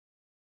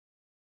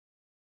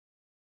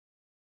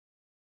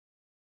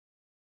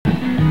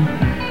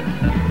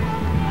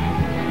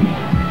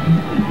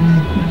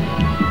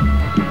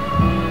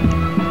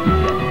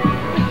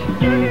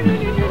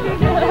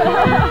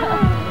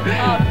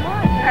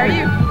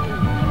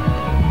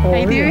How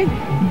you doing?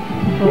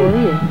 How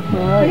are you?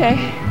 All right. Okay.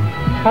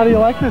 How do you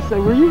like this?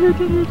 Were you here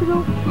 10 years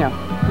ago? No.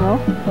 No?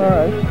 All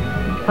right.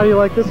 How do you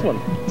like this one?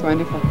 It's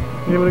wonderful.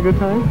 You having a good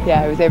time?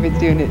 Yeah, everyone's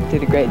doing it.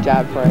 Did a great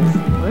job for us.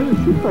 Well, it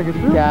seems like it's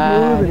really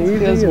Yeah, smooth and it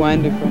easy. feels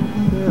wonderful.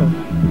 Yeah.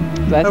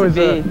 Blessed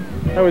be.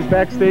 I was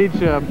backstage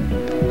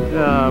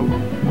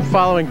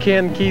following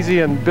Ken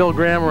Kesey and Bill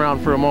Graham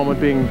around for a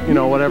moment, being, you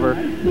know, whatever.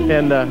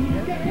 And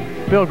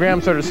Bill Graham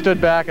sort of stood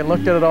back and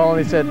looked at it all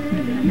and he said,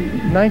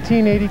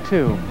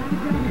 1982.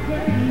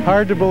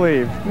 Hard to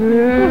believe.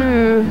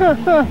 Ooh.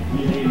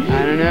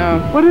 I don't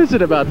know. What is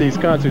it about these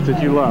concerts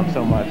that you love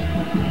so much?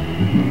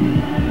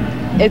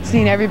 It's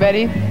seeing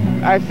everybody,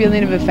 our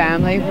feeling of a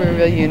family, we're a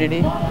real unity.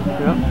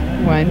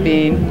 Yeah. One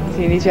being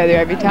seeing each other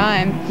every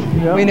time.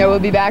 Yeah. We know we'll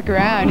be back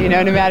around, you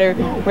know, no matter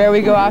where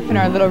we go off in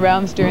our little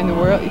realms during the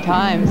world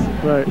times.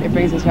 Right. It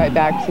brings us right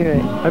back to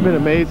it. I've been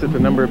amazed at the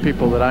number of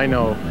people that I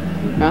know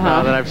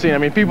that I've seen. I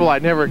mean, people I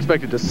never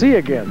expected to see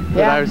again.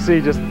 That I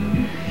see just,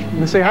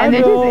 they say hi,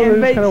 Bill,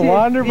 and they just kind of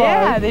wander by.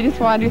 Yeah, they just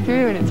wander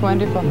through and it's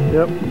wonderful.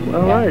 Yep.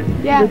 All right.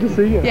 Yeah. Good to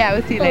see you. Yeah,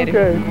 we'll see you later.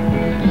 Okay.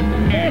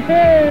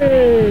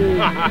 Hey!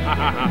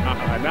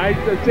 Nice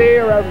to see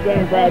you,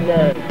 Representative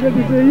Bradbury. Good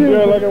to see you.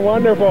 You're looking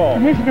wonderful.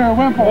 Commissioner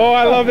Wemple. Oh,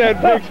 I love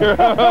that picture.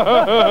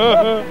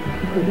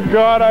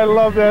 God, I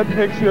love that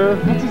picture.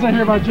 What's this I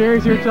hear about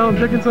Jerry's here selling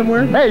chicken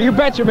somewhere? Hey, you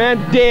betcha, man.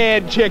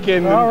 Dead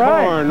chicken and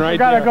corn right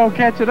there. We gotta go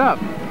catch it up.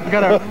 We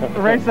gotta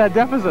erase that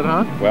deficit,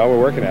 huh? Well, we're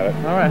working at it.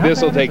 All right.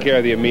 This will take care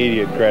of the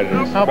immediate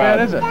creditors. How bad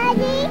is it?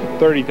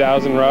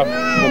 30,000 rough.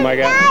 Oh my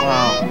God.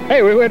 Wow.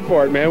 Hey, we went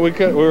for it, man. We were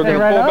going to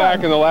pull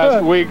back in the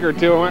last week or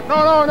two. And went,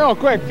 no,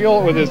 quick,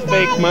 fuel it with this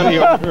fake money.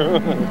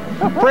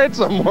 Print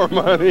some more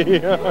money.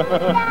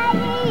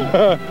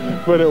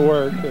 But it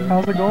worked.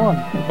 How's it going?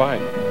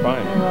 Fine.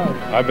 Right.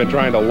 I've been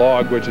trying to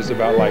log, which is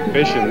about like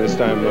fishing this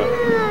time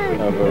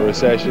of a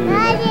recession.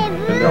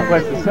 No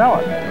place to sell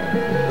it.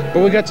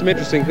 But we got some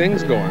interesting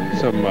things going.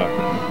 Some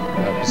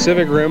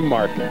Pacific Rim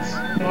markets.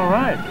 All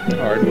right.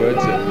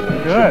 Hardwoods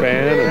and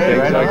Japan and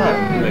things like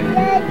that.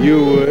 And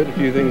you would, a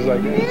few things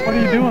like that. What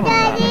are you doing on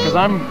that? Because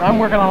I'm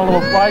working on a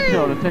little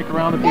slideshow to take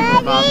around to people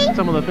about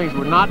some of the things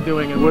we're not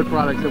doing in wood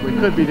products that we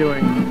could be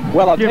doing.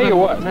 Well, I'll tell you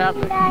what. What's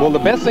happening. Well, the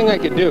best thing I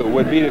could do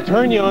would be to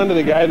turn you on to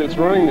the guy that's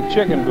running the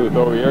chicken booth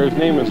over here. His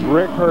name is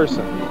Rick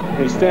Herson.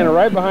 He's standing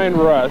right behind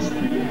Russ.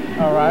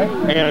 All right.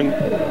 And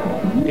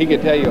he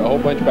could tell you a whole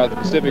bunch about the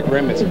Pacific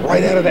Rim. It's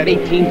right out of that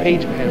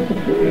 18-page pamphlet.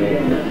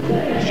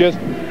 It's just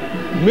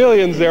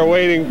millions there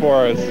waiting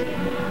for us.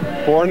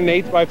 4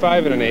 1/8 by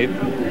 5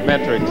 1/8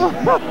 metrics.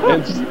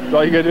 And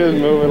all you gotta do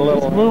is move it a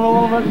little. Just move a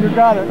little bit, you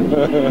got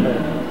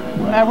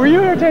it. Were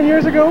you here 10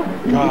 years ago?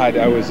 God,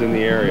 I was in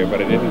the area,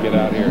 but I didn't get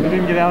out here. You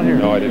didn't get out here?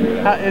 No, I didn't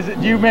get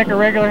out. Do you make a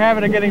regular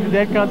habit of getting to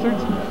Dead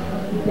concerts?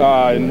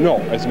 No,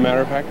 as a matter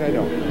of fact, I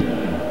don't.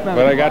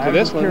 But I got to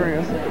this one.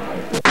 Curious.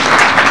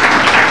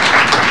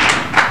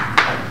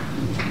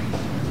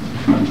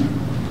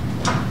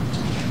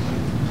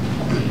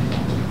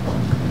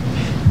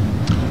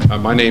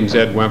 My name's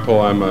Ed Wemple.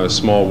 I'm a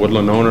small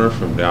woodland owner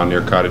from down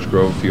near Cottage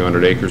Grove, a few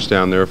hundred acres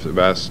down there for the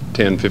past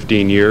 10,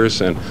 15 years.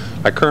 And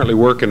I currently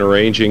work in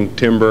arranging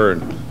timber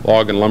and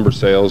log and lumber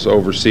sales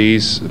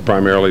overseas,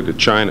 primarily to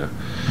China.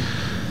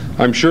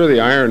 I'm sure the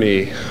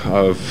irony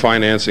of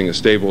financing a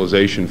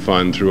stabilization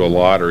fund through a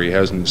lottery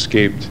hasn't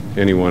escaped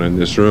anyone in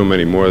this room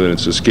any more than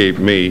it's escaped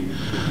me.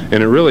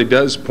 And it really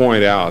does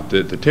point out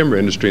that the timber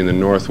industry in the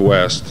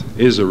Northwest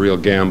is a real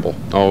gamble.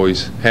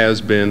 Always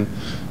has been,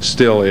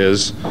 still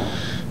is.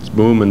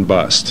 Boom and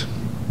bust.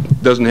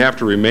 Doesn't have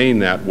to remain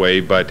that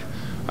way, but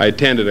I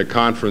attended a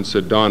conference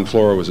that Don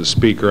Flora was a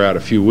speaker at a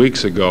few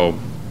weeks ago,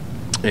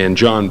 and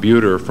John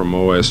Buter from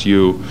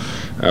OSU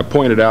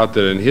pointed out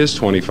that in his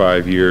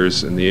 25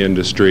 years in the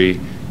industry,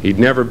 he'd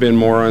never been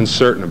more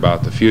uncertain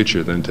about the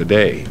future than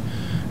today.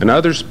 And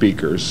other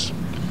speakers,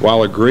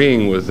 while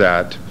agreeing with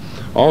that,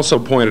 also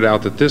pointed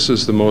out that this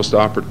is the most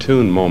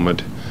opportune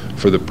moment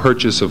for the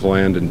purchase of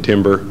land and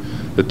timber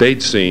that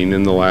they'd seen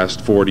in the last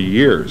 40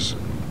 years.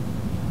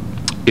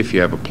 If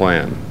you have a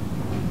plan.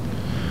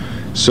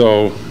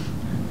 So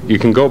you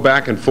can go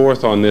back and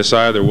forth on this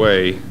either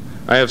way.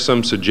 I have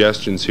some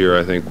suggestions here,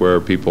 I think,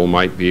 where people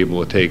might be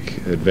able to take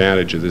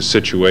advantage of this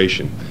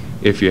situation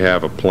if you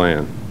have a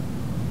plan.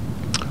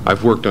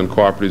 I've worked on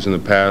cooperatives in the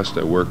past.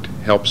 I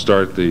helped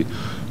start the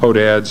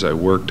Hodads. I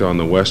worked on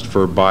the West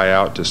Fur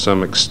buyout to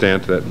some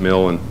extent, that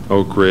mill in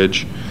Oak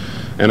Ridge.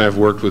 And I've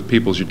worked with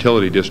people's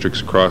utility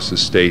districts across the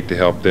state to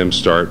help them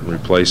start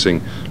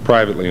replacing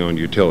privately owned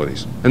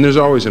utilities. And there's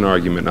always an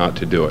argument not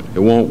to do it.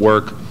 It won't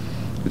work.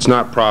 It's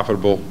not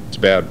profitable. It's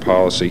bad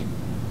policy.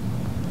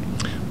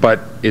 But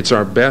it's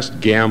our best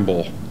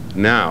gamble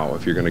now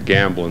if you're going to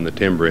gamble in the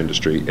timber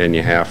industry, and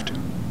you have to.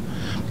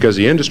 Because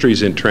the industry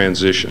is in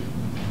transition.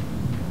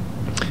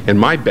 And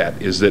my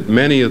bet is that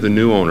many of the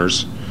new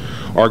owners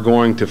are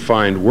going to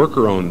find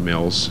worker-owned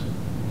mills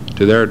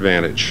to their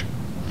advantage.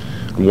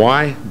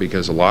 Why?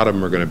 Because a lot of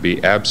them are going to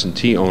be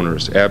absentee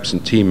owners,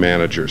 absentee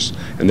managers,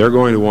 and they're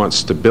going to want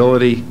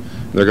stability,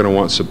 and they're going to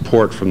want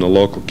support from the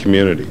local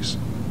communities.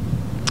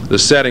 The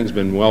setting's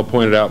been well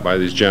pointed out by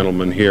these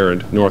gentlemen here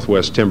in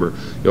Northwest Timber.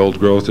 The old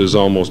growth is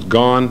almost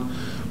gone,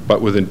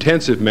 but with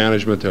intensive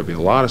management there'll be a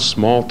lot of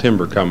small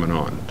timber coming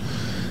on.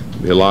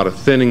 There'll be a lot of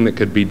thinning that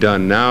could be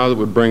done now that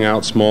would bring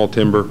out small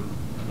timber,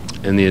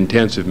 and the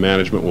intensive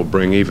management will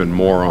bring even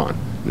more on.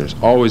 And there's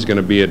always going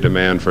to be a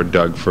demand for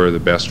Doug fir, the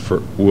best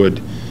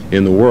wood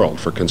in the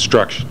world for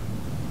construction.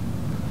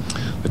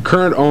 The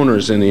current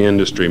owners in the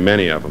industry,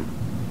 many of them,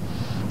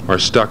 are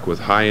stuck with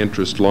high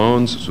interest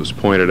loans, as was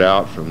pointed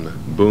out from the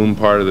boom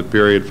part of the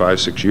period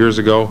 5-6 years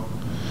ago.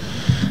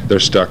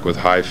 They're stuck with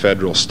high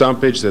federal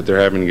stumpage that they're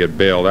having to get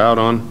bailed out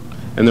on,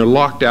 and they're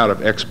locked out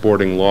of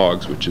exporting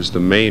logs, which is the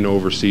main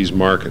overseas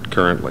market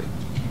currently,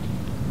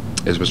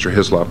 as Mr.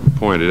 Hislop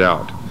pointed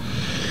out.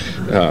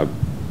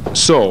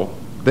 So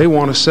they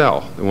want to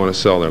sell. They want to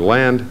sell their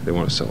land, they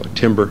want to sell their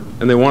timber,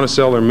 and they want to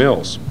sell their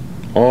mills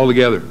all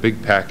together,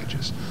 big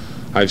packages.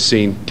 I've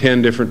seen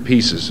 10 different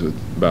pieces with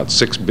about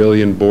 6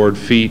 billion board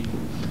feet,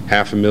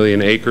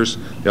 500,000 acres.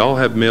 They all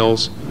have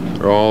mills.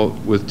 They're all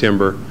with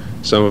timber.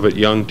 Some of it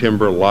young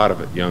timber, a lot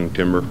of it young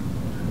timber.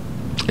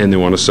 And they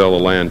want to sell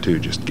the land too.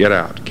 Just get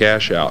out,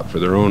 cash out for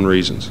their own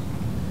reasons.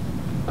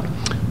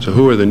 So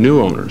who are the new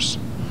owners?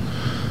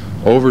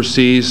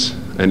 Overseas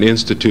and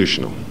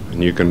institutional.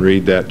 And you can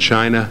read that: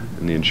 China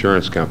and the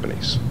insurance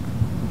companies.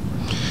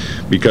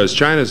 Because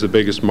China is the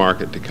biggest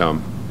market to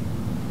come.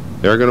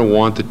 They're going to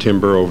want the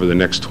timber over the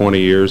next 20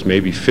 years,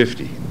 maybe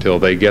 50, until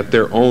they get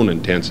their own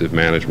intensive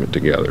management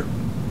together.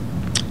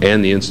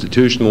 And the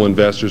institutional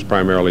investors,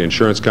 primarily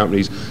insurance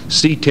companies,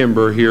 see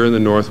timber here in the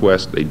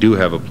Northwest. They do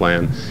have a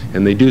plan,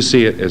 and they do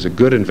see it as a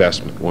good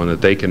investment, one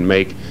that they can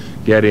make,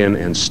 get in,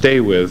 and stay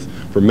with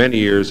for many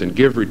years and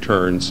give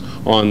returns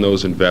on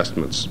those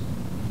investments.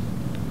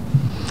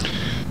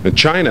 Now,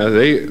 China,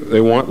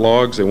 they want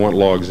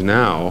logs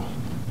now.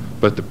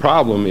 But the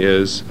problem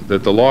is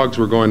that the logs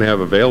we're going to have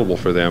available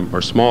for them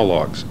are small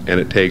logs, and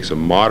it takes a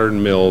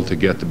modern mill to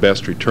get the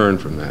best return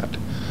from that.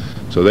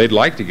 So they'd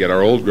like to get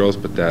our old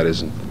growth, but that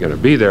isn't going to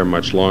be there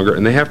much longer,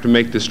 and they have to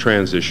make this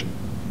transition.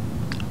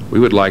 We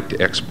would like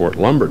to export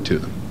lumber to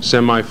them,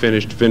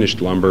 semi-finished, finished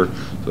lumber,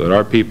 so that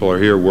our people are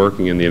here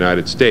working in the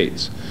United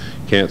States.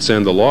 Can't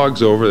send the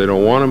logs over. They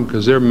don't want them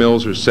because their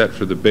mills are set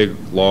for the big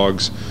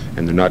logs,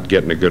 and they're not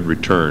getting a good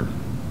return.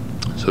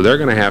 So they're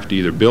going to have to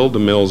either build the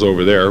mills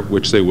over there,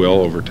 which they will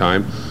over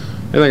time,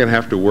 and they're going to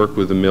have to work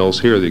with the mills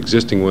here, the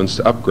existing ones,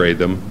 to upgrade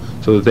them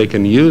so that they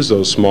can use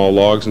those small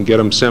logs and get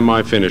them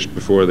semi-finished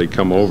before they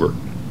come over.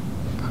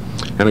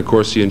 And of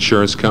course the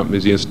insurance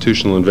companies, the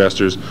institutional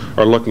investors,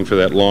 are looking for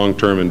that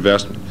long-term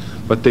investment.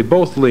 But they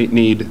both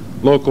need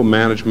local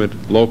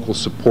management, local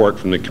support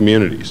from the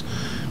communities,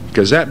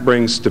 because that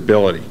brings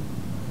stability.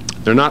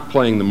 They're not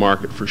playing the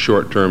market for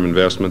short-term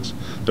investments.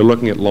 They're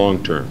looking at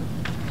long-term.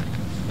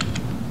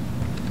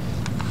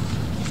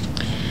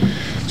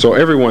 So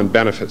everyone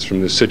benefits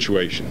from this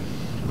situation.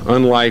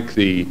 Unlike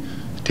the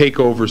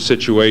takeover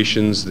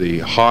situations, the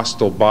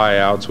hostile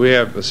buyouts, we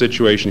have a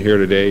situation here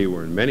today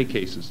where in many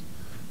cases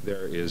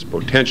there is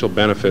potential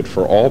benefit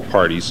for all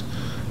parties,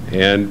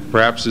 and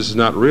perhaps this is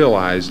not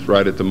realized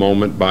right at the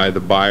moment by the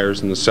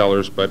buyers and the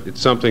sellers, but it's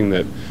something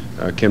that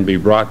can be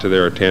brought to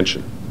their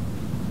attention.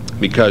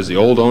 Because the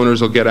old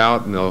owners will get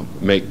out and they'll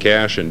make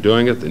cash in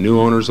doing it, the new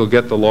owners will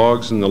get the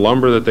logs and the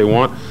lumber that they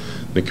want,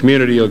 the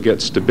community will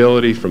get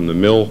stability from the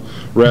mill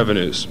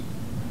revenues.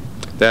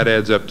 That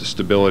adds up to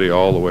stability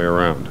all the way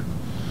around.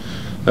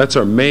 That's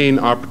our main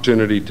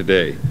opportunity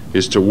today,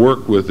 is to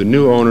work with the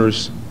new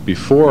owners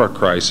before a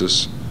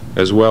crisis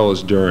as well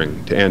as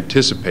during, to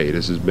anticipate,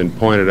 as has been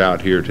pointed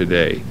out here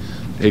today.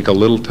 Take a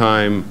little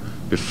time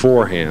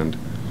beforehand.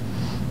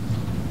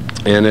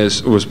 And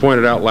as was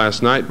pointed out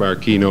last night by our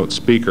keynote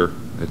speaker,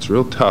 it's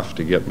real tough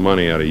to get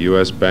money out of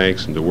U.S.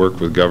 banks and to work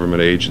with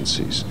government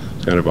agencies.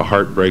 It's kind of a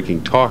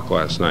heartbreaking talk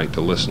last night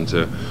to listen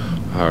to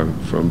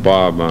from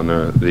Bob on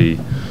the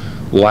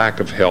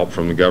lack of help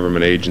from the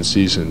government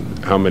agencies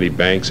and how many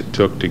banks it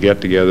took to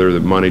get together the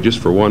money just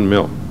for one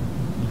mill.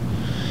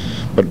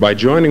 But by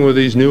joining with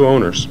these new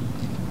owners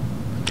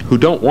who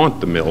don't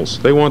want the mills,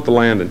 they want the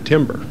land and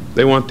timber,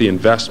 they want the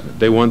investment,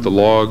 they want the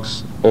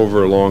logs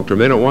over a long term,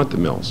 they don't want the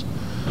mills.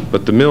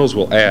 But the mills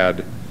will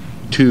add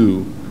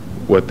to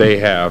what they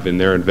have in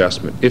their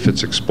investment if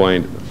it's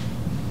explained to them.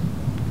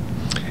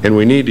 And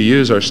we need to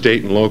use our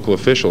state and local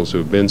officials who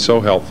have been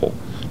so helpful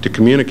to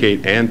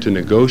communicate and to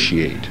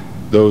negotiate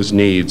those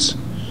needs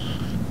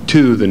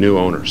to the new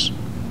owners.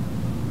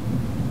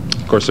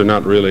 Of course, they're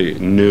not really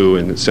new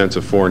in the sense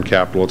of foreign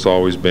capital. It's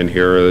always been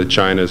here.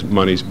 China's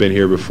money's been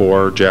here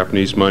before,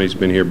 Japanese money's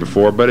been here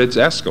before, but it's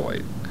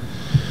escalated.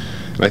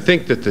 And I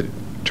think that the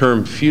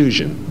term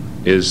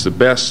fusion is the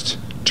best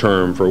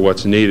term for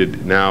what's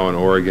needed now in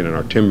Oregon and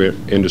our timber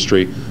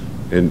industry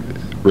in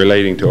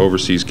relating to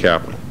overseas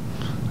capital.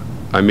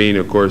 I mean,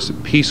 of course, a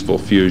peaceful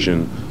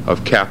fusion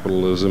of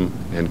capitalism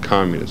and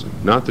communism,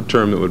 not the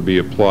term that would be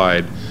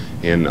applied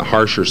in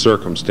harsher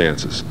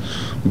circumstances,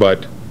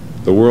 but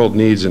the world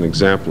needs an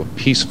example of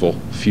peaceful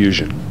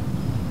fusion.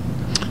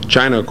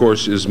 China, of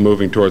course, is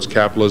moving towards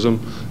capitalism.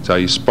 It's how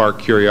you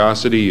spark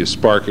curiosity, you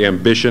spark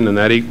ambition, and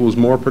that equals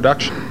more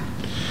production.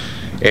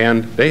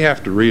 And they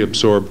have to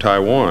reabsorb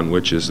Taiwan,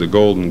 which is the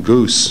golden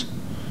goose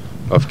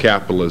of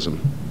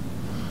capitalism.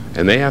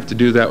 And they have to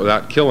do that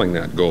without killing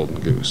that golden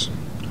goose.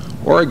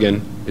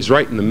 Oregon is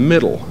right in the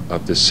middle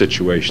of this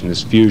situation,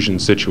 this fusion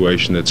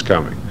situation that's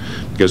coming.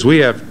 Because we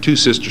have two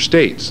sister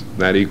states,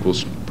 that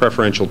equals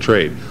preferential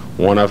trade.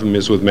 One of them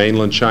is with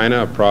mainland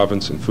China, a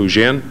province in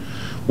Fujian,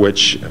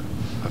 which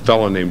a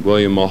fellow named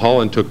William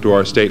Mulholland took to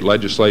our state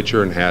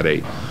legislature and had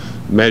a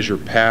measure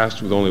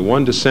passed with only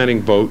one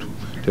dissenting vote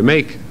to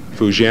make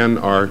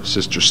Fujian our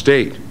sister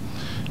state.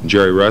 And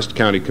Jerry Rust,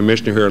 county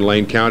commissioner here in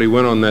Lane County,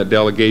 went on that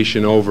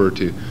delegation over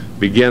to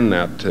begin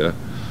that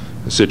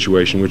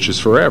situation, which is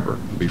forever,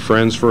 be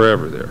friends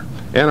forever there.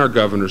 And our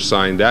governor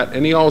signed that,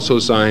 and he also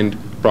signed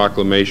a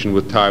proclamation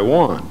with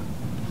Taiwan.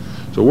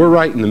 So we're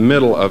right in the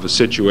middle of a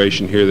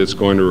situation here that's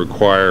going to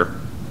require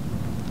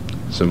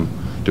some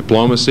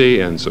diplomacy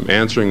and some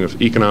answering of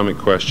economic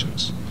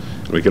questions.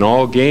 And we can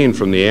all gain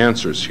from the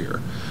answers here.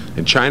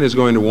 And China is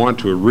going to want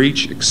to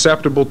reach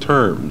acceptable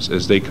terms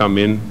as they come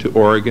into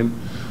Oregon,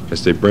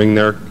 as they bring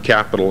their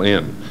capital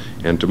in.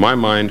 And to my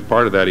mind,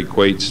 part of that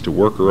equates to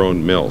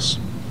worker-owned mills.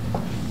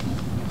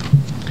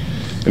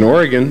 And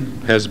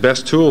Oregon has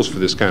best tools for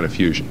this kind of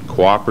fusion.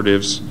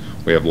 Cooperatives,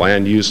 we have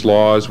land use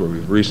laws where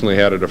we've recently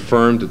had it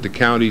affirmed that the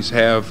counties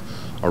have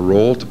a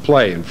role to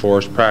play in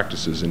forest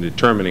practices in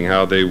determining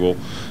how they will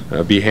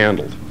be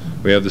handled.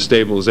 We have the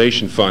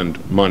stabilization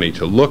fund money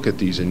to look at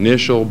these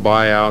initial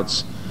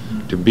buyouts,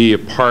 to be a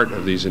part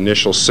of these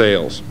initial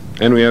sales.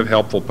 And we have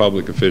helpful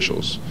public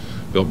officials.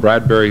 Bill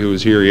Bradbury, who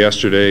was here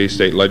yesterday,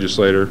 state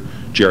legislator,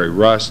 Jerry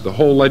Rust, the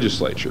whole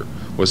legislature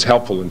was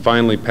helpful in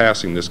finally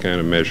passing this kind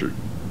of measure.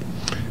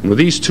 And with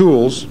these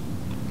tools,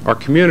 our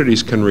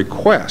communities can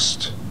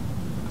request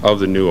of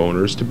the new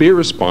owners to be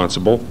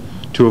responsible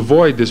to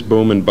avoid this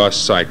boom and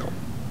bust cycle.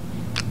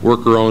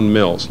 Worker-owned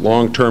mills,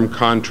 long-term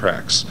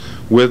contracts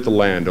with the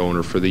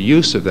landowner for the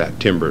use of that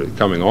timber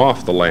coming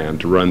off the land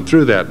to run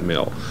through that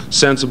mill.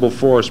 Sensible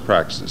forest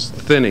practices.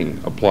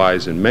 Thinning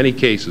applies in many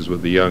cases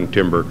with the young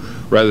timber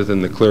rather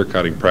than the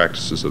clear-cutting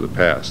practices of the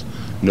past.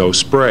 No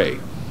spray.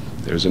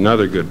 There's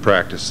another good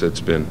practice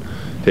that's been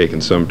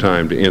taken some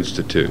time to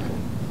institute.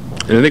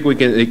 And I think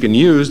they can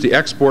use the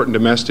export and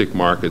domestic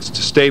markets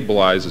to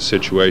stabilize a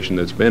situation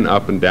that's been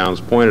up and down,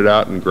 it's pointed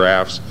out in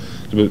graphs,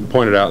 it's been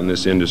pointed out in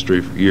this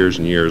industry for years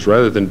and years,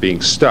 rather than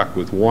being stuck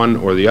with one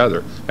or the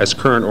other, as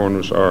current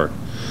owners are.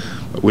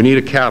 But we need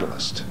a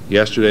catalyst.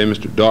 Yesterday,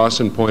 Mr.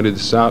 Dawson pointed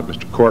this out,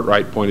 Mr.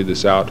 Courtwright pointed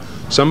this out.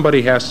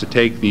 Somebody has to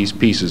take these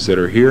pieces that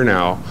are here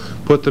now,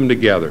 put them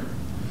together,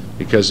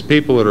 because the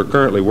people that are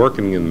currently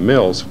working in the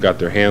mills have got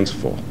their hands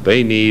full.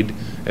 They need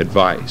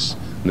advice.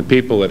 And the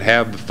people that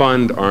have the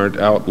fund aren't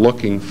out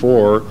looking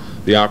for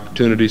the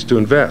opportunities to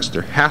invest.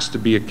 There has to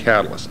be a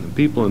catalyst. And the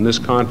people in this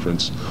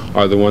conference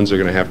are the ones that are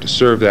going to have to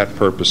serve that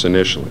purpose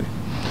initially.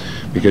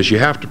 Because you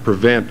have to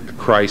prevent a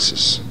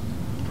crisis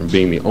from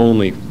being the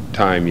only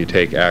time you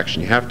take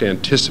action. You have to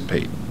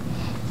anticipate.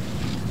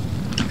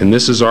 And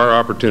this is our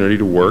opportunity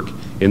to work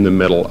in the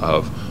middle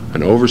of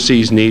an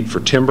overseas need for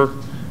timber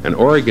and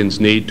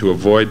Oregon's need to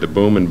avoid the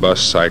boom and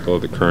bust cycle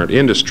of the current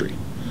industry.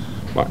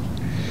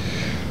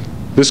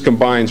 This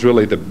combines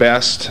really the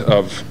best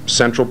of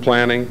central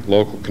planning,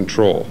 local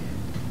control.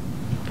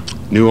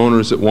 New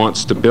owners that want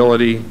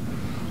stability,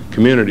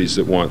 communities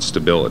that want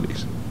stability.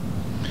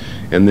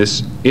 And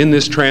in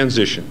this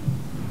transition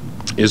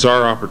is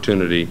our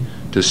opportunity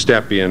to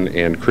step in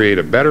and create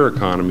a better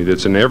economy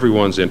that's in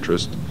everyone's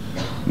interest,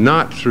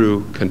 not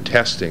through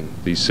contesting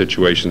these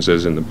situations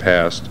as in the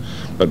past,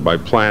 but by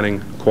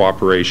planning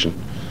cooperation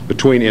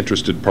between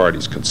interested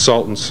parties,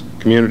 consultants,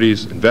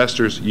 communities,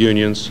 investors,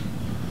 unions,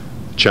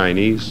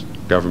 Chinese,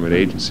 government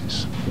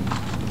agencies.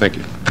 Thank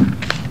you.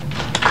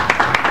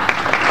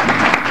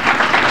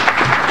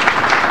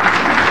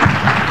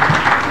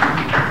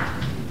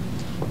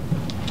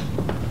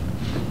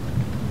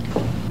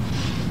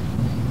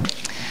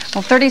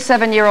 Well,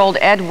 37-year-old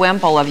Ed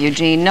Wemple of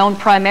Eugene, known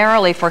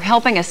primarily for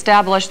helping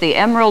establish the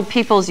Emerald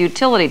People's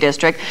Utility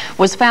District,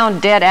 was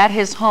found dead at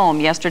his home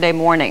yesterday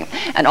morning.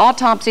 An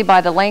autopsy by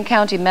the Lane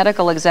County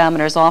Medical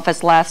Examiner's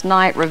Office last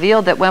night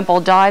revealed that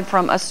Wemple died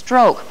from a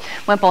stroke.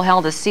 Wemple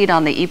held a seat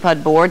on the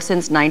EPUD board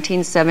since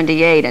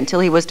 1978 until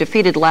he was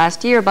defeated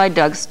last year by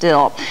Doug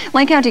Still.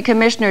 Lane County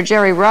Commissioner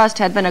Jerry Rust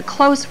had been a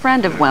close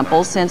friend of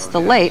Wemple since the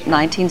late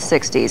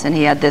 1960s, and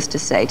he had this to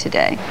say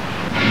today.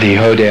 The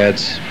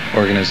HODADS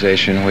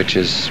organization, which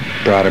has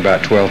brought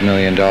about $12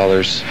 million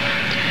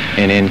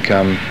in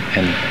income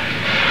and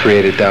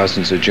created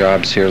thousands of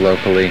jobs here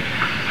locally,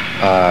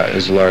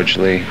 is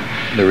largely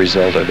the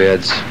result of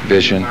Ed's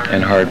vision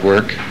and hard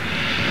work.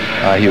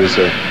 He was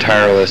a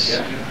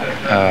tireless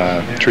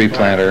tree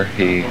planter.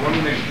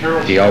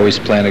 He always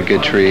planted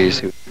good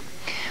trees.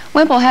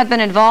 Wemple had been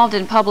involved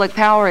in public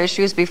power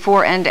issues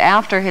before and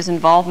after his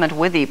involvement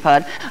with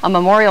EPUD. A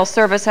memorial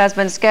service has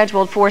been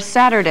scheduled for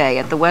Saturday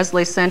at the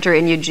Wesley Center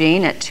in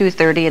Eugene at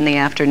 2:30 in the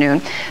afternoon.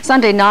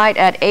 Sunday night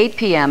at 8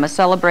 p.m., a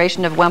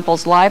celebration of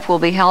Wemple's life will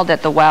be held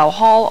at the Wow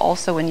Hall,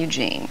 also in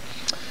Eugene.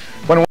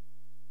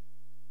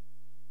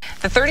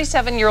 The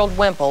 37-year-old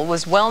Wemple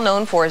was well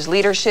known for his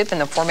leadership in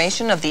the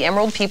formation of the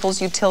Emerald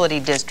People's Utility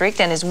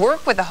District and his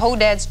work with the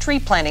Hodad's Tree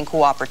Planting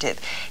Cooperative.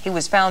 He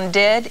was found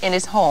dead in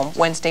his home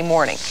Wednesday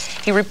morning.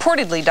 He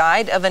reportedly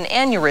died of an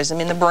aneurysm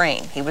in the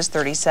brain. He was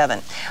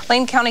 37.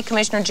 Lane County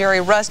Commissioner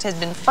Jerry Rust has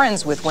been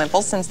friends with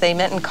Wemple since they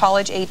met in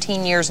college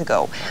 18 years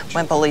ago.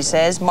 Wemple, he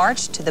says,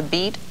 marched to the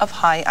beat of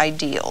high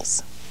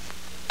ideals.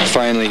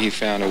 Finally, he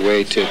found a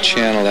way to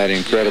channel that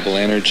incredible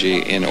energy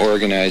in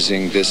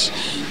organizing this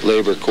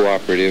labor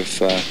cooperative,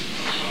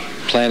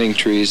 planting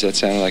trees. That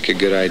sounded like a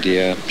good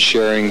idea.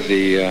 Sharing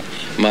the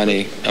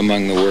money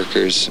among the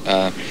workers,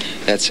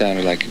 that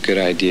sounded like a good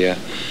idea.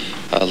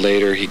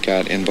 Later, he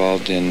got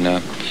involved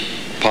in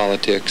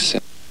politics.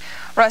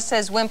 Russ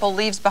says Wemple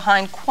leaves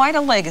behind quite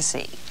a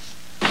legacy.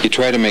 He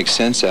tried to make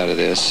sense out of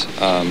this.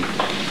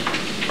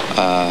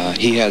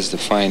 He has the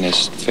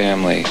finest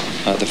family,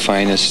 the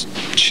finest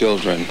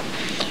children.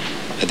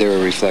 They're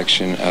a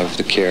reflection of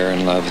the care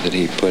and love that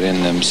he put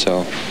in them,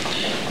 so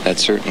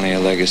that's certainly a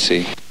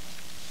legacy.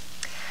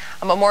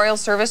 A memorial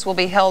service will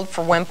be held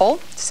for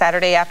Wemple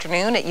Saturday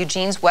afternoon at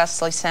Eugene's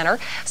Wesley Center.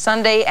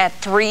 Sunday at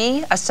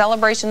 3, a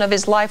celebration of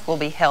his life will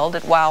be held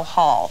at Wow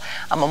Hall.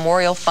 A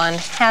memorial fund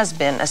has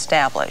been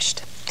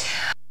established.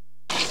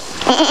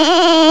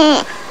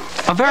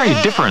 A very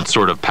different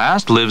sort of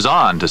past lives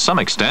on to some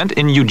extent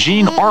in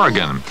Eugene,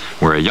 Oregon,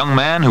 where a young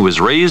man who was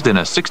raised in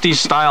a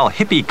 60s-style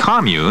hippie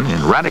commune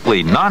in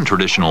radically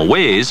non-traditional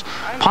ways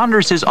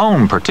ponders his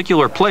own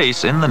particular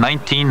place in the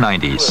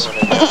 1990s.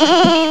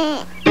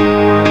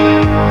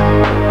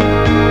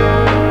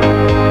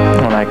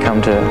 When I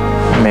come to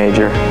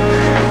major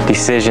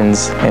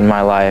decisions in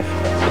my life,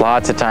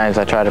 lots of times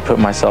I try to put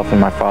myself in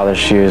my father's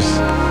shoes.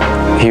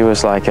 He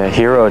was like a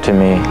hero to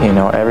me, you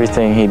know,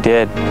 everything he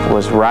did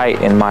was right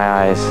in my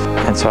eyes.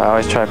 And so I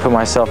always try to put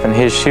myself in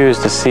his shoes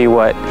to see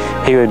what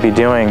he would be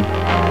doing.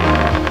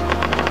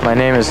 My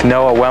name is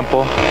Noah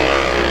Wemple.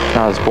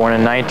 I was born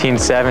in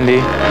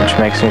 1970, which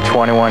makes me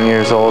 21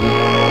 years old.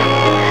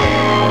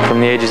 From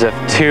the ages of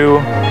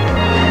 2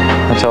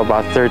 until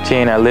about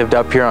 13, I lived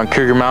up here on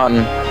Cougar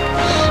Mountain.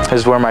 This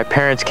is where my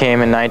parents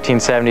came in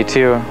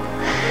 1972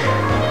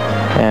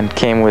 and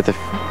came with a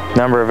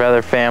number of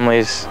other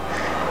families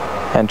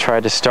and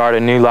tried to start a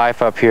new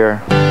life up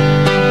here. This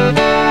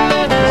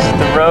is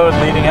the road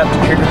leading up to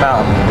Cougar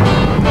Mountain.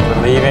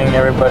 We're leaving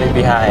everybody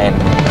behind.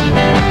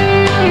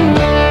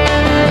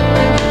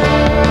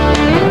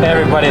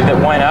 Everybody that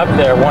went up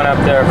there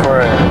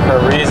for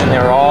a reason. They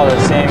were all the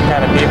same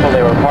kind of people.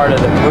 They were part of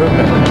the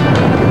movement.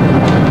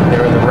 They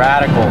were the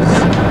radicals.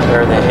 They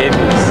were the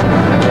hippies.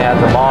 They had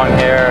the long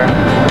hair.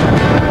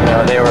 You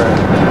know, they were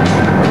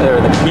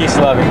the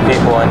peace-loving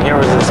people, and here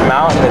was this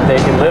mountain that they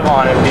could live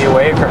on and be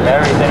away from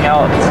everything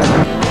else.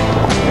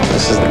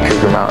 This is the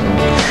Cougar Mountain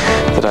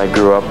that I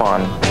grew up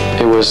on.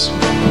 It was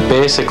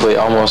basically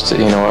almost,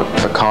 you know,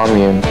 a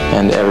commune,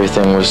 and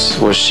everything was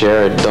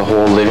shared. The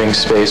whole living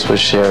space was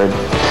shared.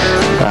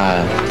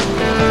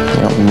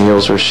 You know,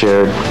 meals were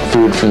shared,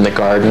 food from the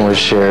garden was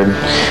shared,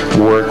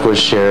 work was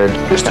shared,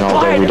 and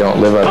although we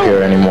don't live up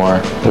here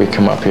anymore, we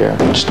come up here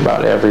just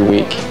about every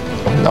week.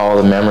 All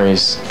the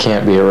memories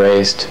can't be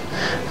erased,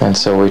 and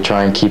so we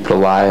try and keep it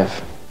alive.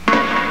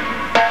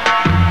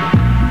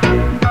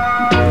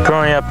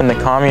 Growing up in the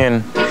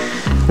commune,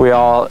 we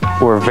all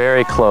were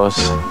very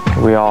close.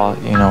 We all,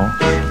 you know,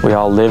 we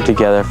all lived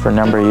together for a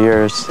number of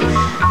years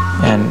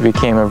and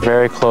became a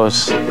very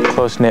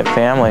close-knit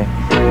family.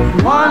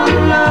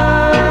 One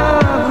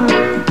love,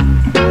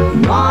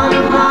 one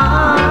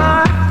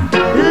heart,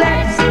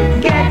 let's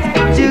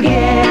get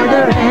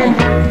together and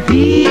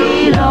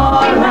feel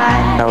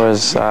alright. I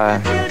was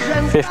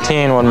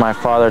 15 when my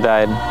father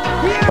died,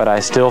 but I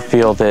still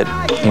feel that,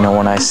 you know,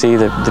 when I see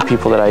the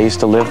people that I used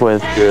to live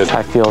with,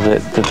 I feel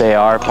that they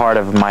are part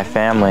of my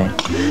family,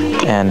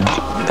 and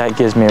that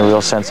gives me a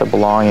real sense of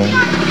belonging.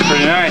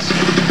 Pretty nice.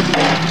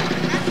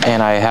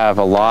 And I have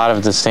a lot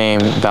of the same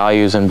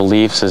values and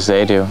beliefs as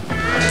they do.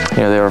 You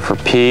know, they were for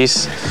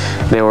peace.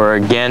 They were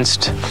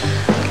against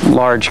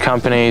large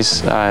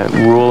companies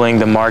ruling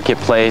the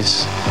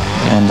marketplace.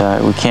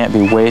 And we can't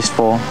be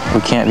wasteful.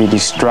 We can't be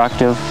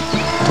destructive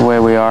the way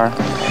we are.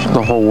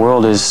 The whole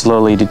world is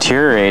slowly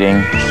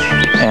deteriorating,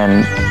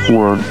 and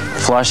we're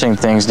flushing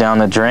things down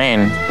the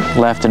drain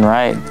left and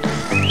right.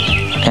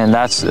 And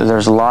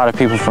there's a lot of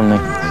people from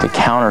the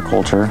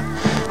counterculture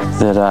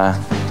that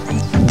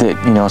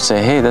you know,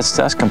 say, hey,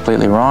 that's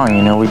completely wrong.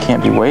 You know, we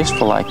can't be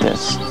wasteful like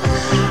this.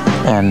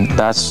 And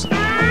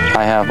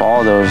I have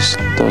all those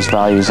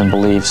values and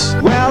beliefs.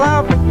 Well,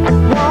 I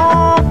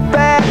won't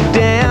back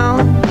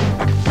down.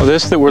 Well,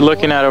 this that we're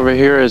looking at over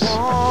here is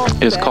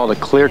called a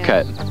clear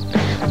cut.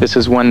 This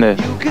is when the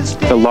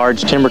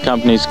large timber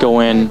companies go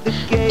in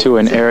to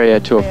an area,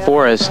 to a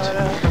forest,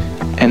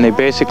 and they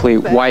basically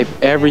wipe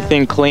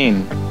everything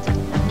clean.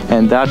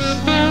 And that's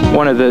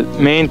one of the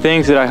main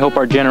things that I hope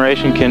our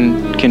generation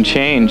can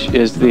change,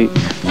 is the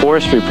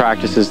forestry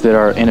practices that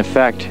are in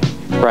effect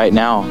right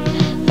now.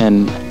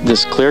 And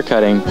this clear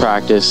cutting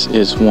practice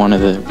is one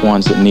of the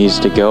ones that needs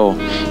to go.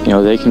 You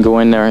know, they can go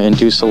in there and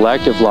do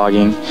selective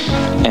logging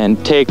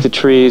and take the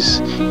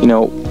trees, you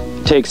know,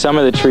 take some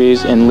of the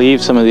trees and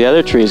leave some of the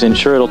other trees. And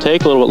sure, it'll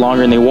take a little bit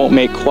longer and they won't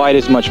make quite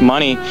as much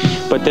money,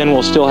 but then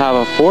we'll still have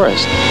a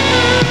forest.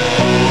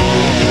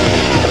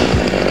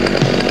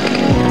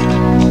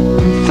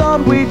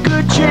 Thought we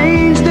could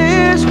change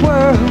this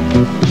world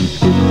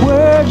with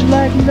words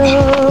like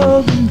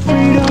love and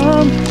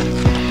freedom.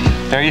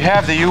 There you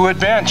have the U-Wood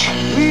bench.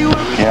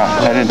 Yeah,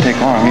 that didn't take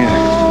long either.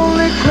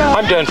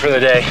 I'm done for the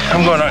day.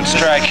 I'm going on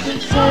strike.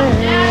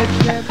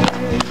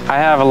 I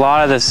have a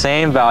lot of the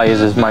same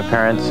values as my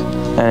parents,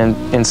 and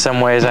in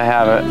some ways I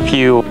have a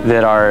few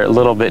that are a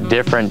little bit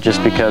different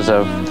just because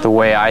of the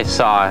way I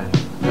saw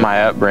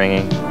my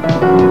upbringing.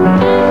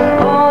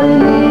 All you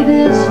need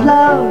is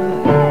love.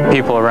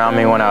 People around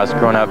me when I was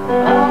growing up,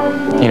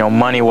 you know,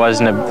 money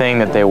wasn't a thing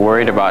that they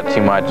worried about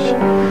too much,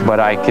 but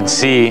I could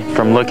see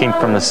from looking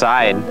from the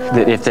side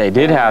that if they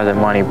did have the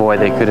money, boy,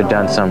 they could have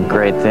done some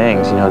great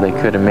things. You know, they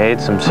could have made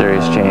some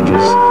serious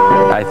changes.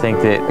 I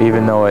think that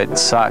even though it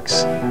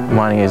sucks,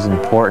 money is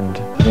important.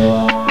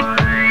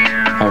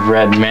 I've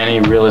read many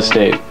real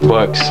estate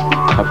books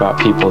about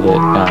people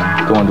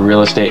that go into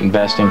real estate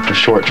investing for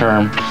short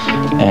term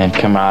and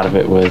come out of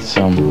it with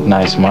some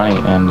nice money,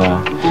 and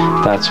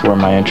that's where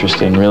my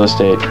interest in real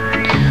estate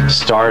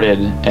started.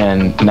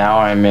 And now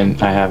I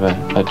have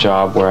a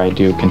job where I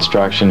do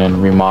construction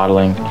and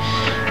remodeling,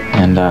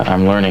 and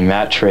I'm learning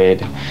that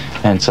trade,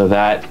 and so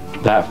that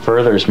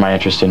furthers my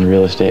interest in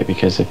real estate,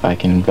 because if I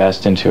can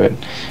invest into it,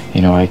 you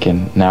know,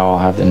 I'll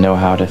have the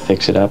know-how to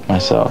fix it up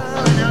myself.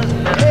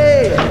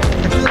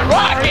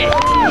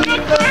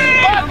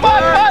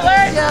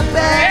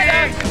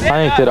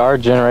 I think that our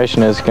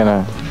generation is going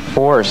to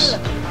force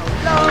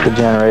the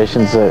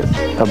generations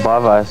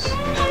above us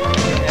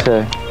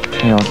to,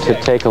 you know, to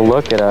take a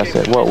look at us,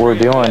 at what we're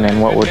doing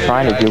and what we're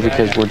trying to do,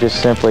 because we're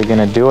just simply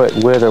going to do it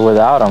with or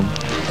without them.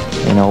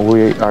 You know,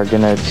 we are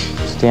going to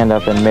stand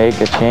up and make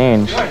a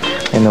change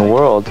in the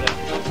world,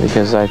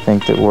 because I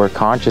think that we're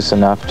conscious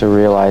enough to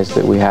realize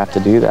that we have to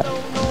do that.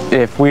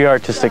 If we are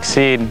to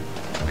succeed,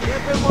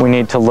 we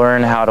need to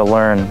learn how to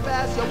learn.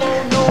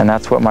 And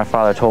that's what my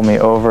father told me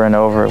over and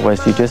over,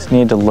 was you just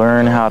need to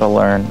learn how to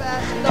learn.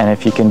 And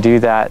if you can do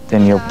that,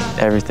 then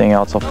everything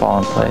else will fall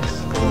in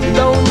place. You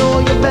don't know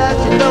your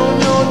past, you don't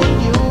know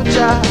your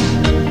future.